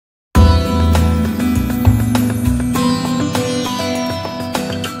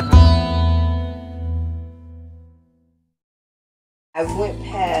I went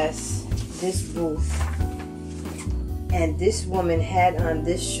past this booth, and this woman had on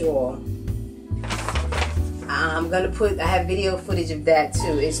this shawl. I have video footage of that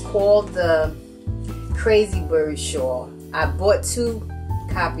too. It's called the Crazy Bird shawl. I bought 2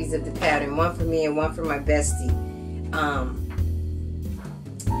 copies of the pattern, one for me and one for my bestie.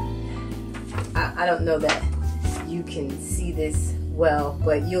 I don't know that you can see this well,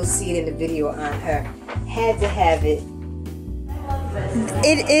 but you'll see it in the video on her. Had to have it.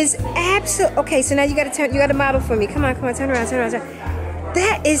 It is absolute. Okay, so now you gotta model for me. Come on, turn around.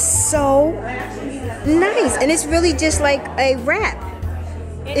 That is so nice, and it's really just like a wrap,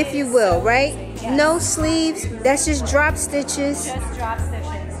 if you will, right? No sleeves. That's just drop stitches. Just drop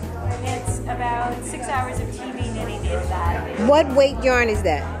stitches. It's about 6 hours of TV knitting in that. What weight yarn is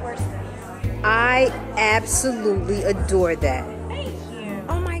that? Worsted. I absolutely adore that. Thank you.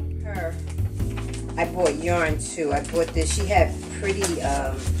 Oh my. I bought yarn too. I bought this. She had pretty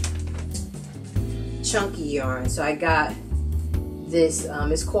chunky yarn, so I got this.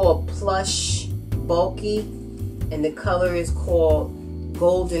 It's called Plush Bulky, and the color is called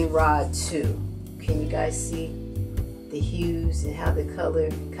Goldenrod 2. Can you guys see the hues and how the color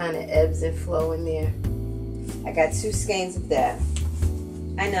kind of ebbs and flow in there? I got 2 skeins of that.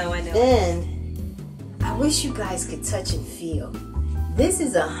 I know. Then I wish you guys could touch and feel. This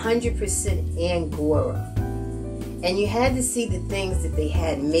is 100% Angora, and you had to see the things that they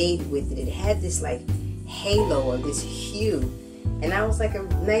had made with it. It had this like halo or this hue, and that was like a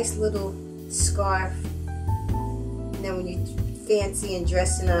nice little scarf. You know, when you fancy and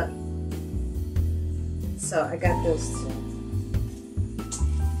dressing up. So I got those 2.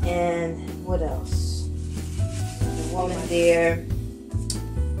 And what else? The woman there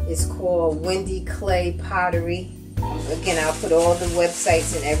is called Wendy Clay Pottery. Again, I'll put all the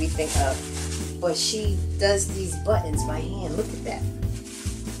websites and everything up. But she does these buttons by hand. Look at that.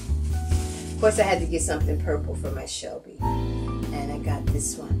 Of course, I had to get something purple for my Shelby. And I got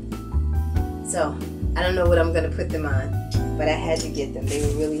this one. So, I don't know what I'm going to put them on. But I had to get them. They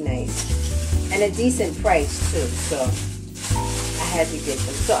were really nice. And a decent price, too. So, I had to get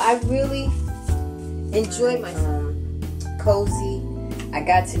them. So, I really enjoyed my cozy. I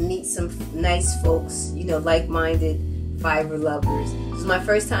got to meet some nice folks, you know, like-minded fiber lovers. This is my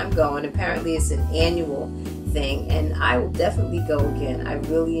first time going. Apparently it's an annual thing, and I will definitely go again. I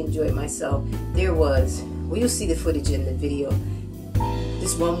really enjoyed myself. There was, well, you'll see the footage in the video,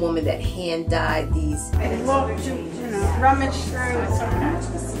 this one woman that hand-dyed these. Rummage through.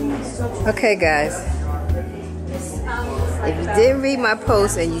 Okay, guys. If you didn't read my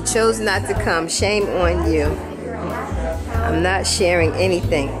post and you chose not to come, shame on you. I'm not sharing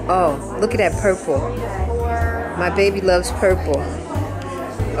anything. Oh, look at that purple. My baby loves purple.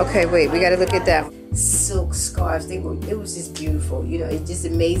 Okay, wait, we gotta look at that. Silk scarves, it was just beautiful. You know, it just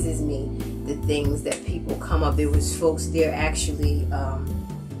amazes me the things that people come up. There was folks there actually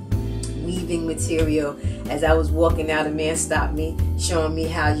weaving material. As I was walking out, a man stopped me, showing me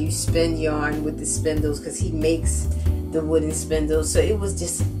how you spin yarn with the spindles, because he makes the wooden spindles. So it was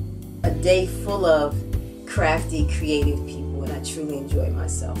just a day full of crafty, creative people, and I truly enjoyed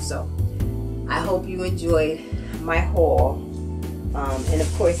myself. So I hope you enjoyed my haul, and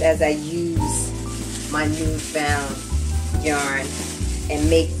of course, as I use my newfound yarn and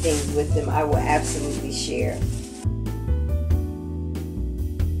make things with them, I will absolutely share.